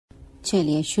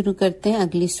चलिए शुरू करते हैं।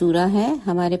 अगली सूरा है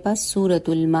हमारे पास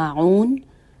सूरतुल माऊन।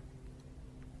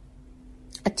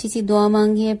 अच्छी सी दुआ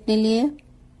मांगी है अपने लिए।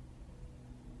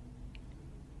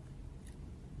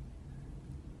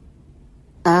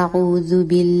 अऊज़ु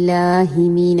बिल्लाहि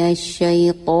मिनश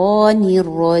शैतानिर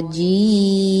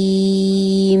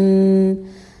रजीम।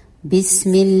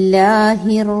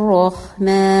 बिस्मिल्लाहिर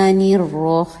रहमानिर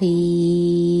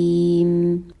रहीम।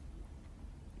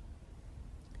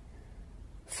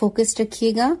 फोकस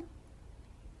रखिएगा,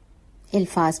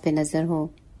 अल्फाज पे नजर हो।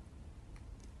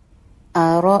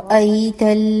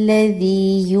 अरअयतल्लज़ी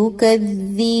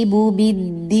युकज़्ज़िबु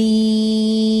बिद्दीन।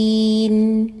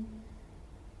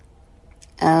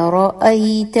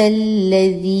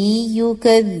 अरअयतल्लज़ी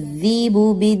युकज़्ज़िबु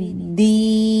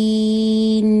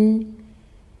बिद्दीन।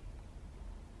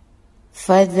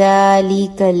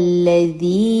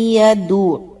 फ़ज़ालिकल्लज़ी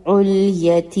यदुउल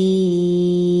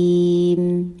यतीम।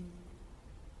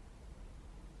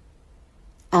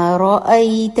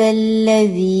 أرأيت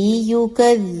الذي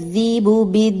يكذب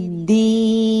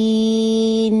بالدين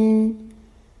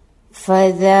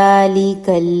فذلك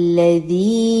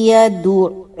الذي يدع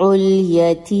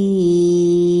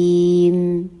اليتيم।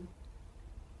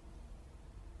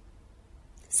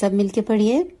 सब मिलके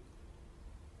पढ़िए।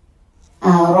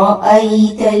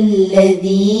 أرأيت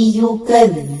الذي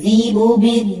يكذب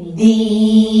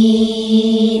بالدين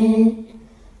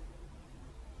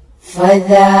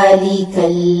فذلك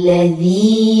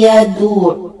الذي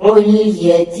يدع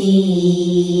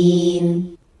اليتيم।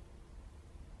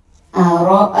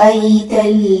 أرأيت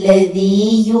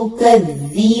الذي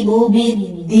يكذب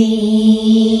بالدين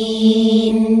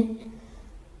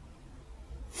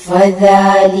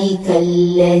فذلك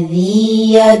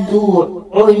الذي يدع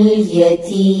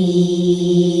اليتيم।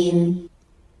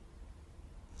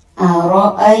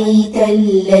 أرأيت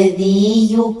الذي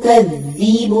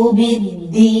يكذب بالدين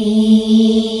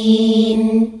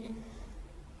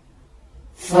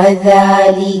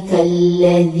فذلك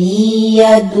الذي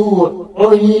يدع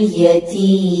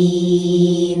اليتيم।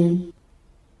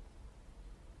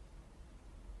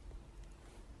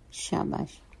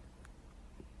 शाबाश।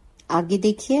 आगे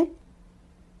देखिए।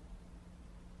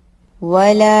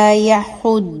 वला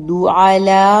यहुद्दु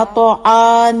अला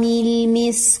तआमिल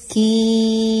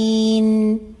मिस्कीन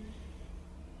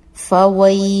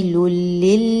फवैलुल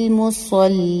लिलमुसल्लीन।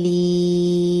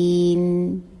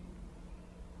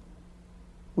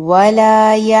 वला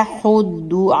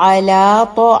यहुद्दु अला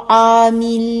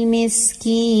तआमिल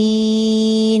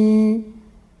मिस्कीन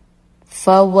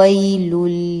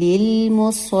फवैलुल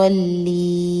लिलमुसल्लीन।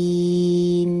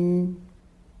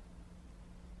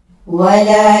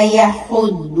 वला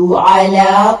यहुद्दु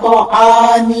अला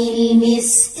तआमिल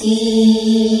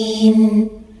मिस्कीन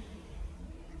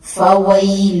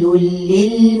फवैलुल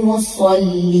लिलमुसल्लीन।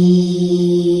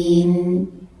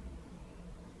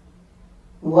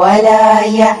 वला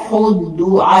यहुद्दु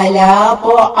अला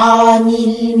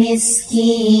तआमिल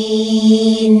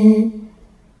मिस्कीन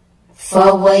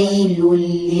फवैलुल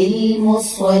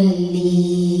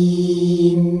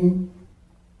लिलमुसल्लीन।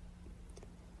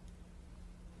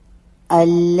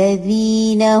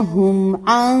 الذين هم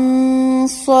عن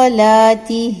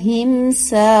صلاتهم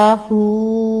ساهون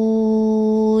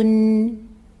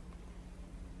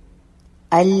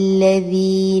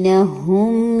الذين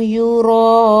هم يراءون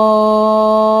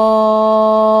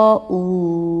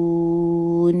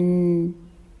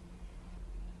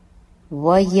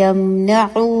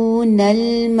ويمنعون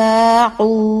الماعون।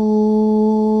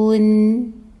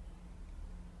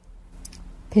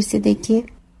 फिर से देखिए।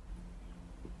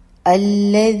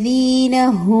 الذين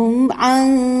هم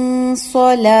عن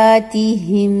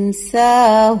صلاتهم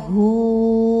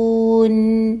ساهون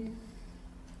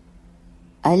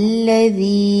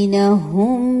الذين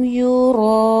هم يراءون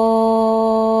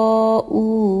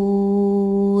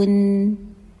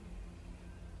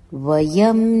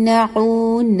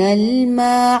ويمنعون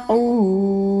الماعون।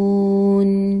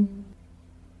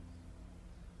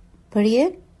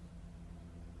 पढ़िए।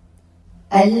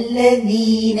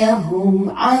 الذين هم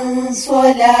عن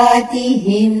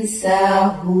صلاتهم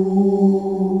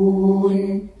ساهون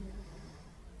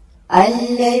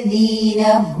الذين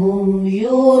هم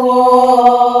يراءون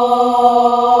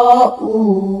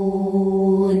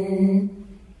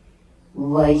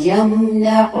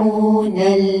ويمنعون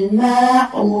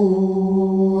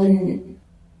الماعون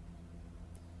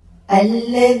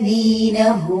الذين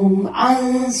هم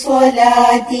عن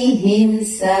صلاتهم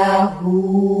ساهون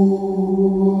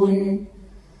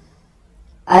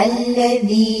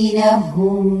الذين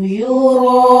هم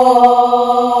يراءون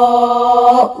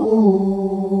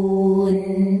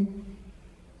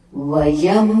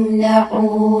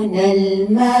ويمنعون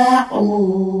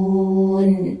الماعون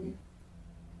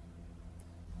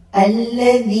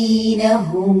الذين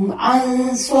هم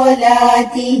عن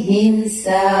صلاتهم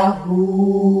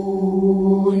ساهون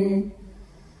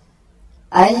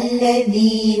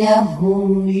الذين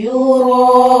هم يراءون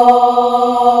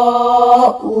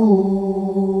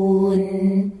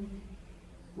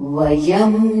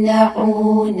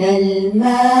ويمنعون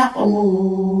الماعون.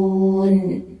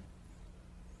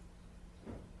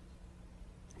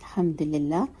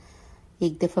 अल्हम्दुलिल्लाह.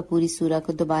 एक दफा पूरी सूरा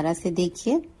को दोबारा से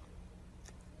देखिए.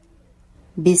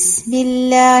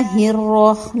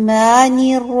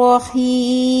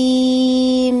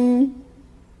 बिस्मिल्लाहिर्रहमानिर्रहीम.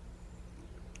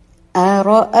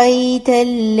 أرأيت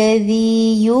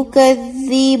الذي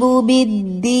يكذب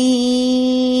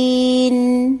بالدين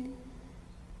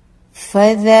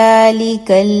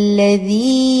فذلك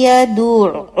الذي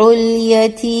يدع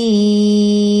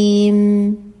اليتيم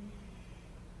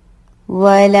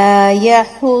ولا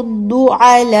يحض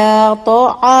على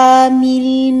طعام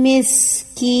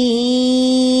المسكين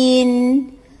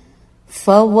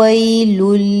فويل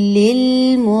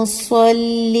للمصلين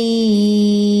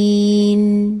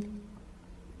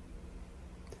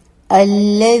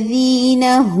الذين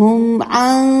هم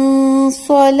عن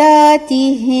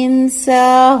صلاتهم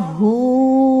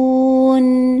ساهون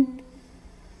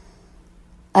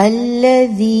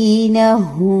الذين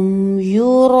هم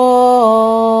يراءون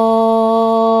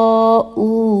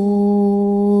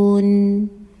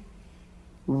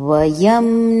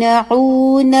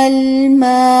ويمنعون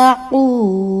الماعون.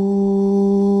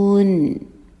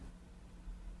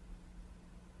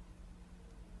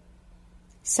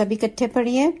 सब इकट्ठे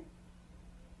पढ़िए.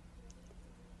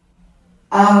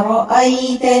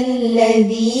 أرأيت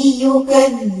الذي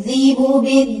يكذب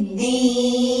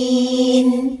بالدين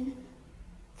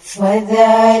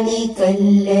فذلك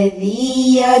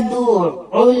الذي يدع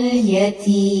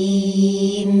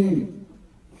اليتيم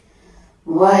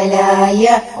ولا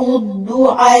يحض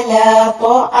على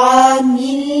طعام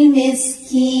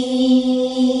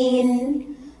المسكين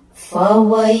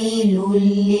فويل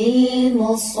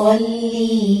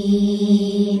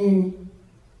للمصلين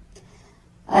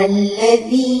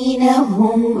الذين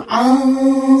هم عن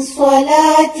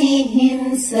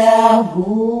صلاتهم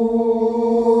ساهون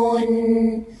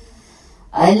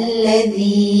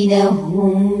الذين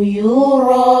هم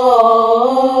يراءون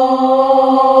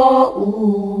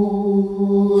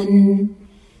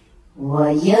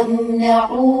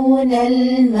ويمنعون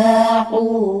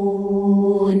الماعون.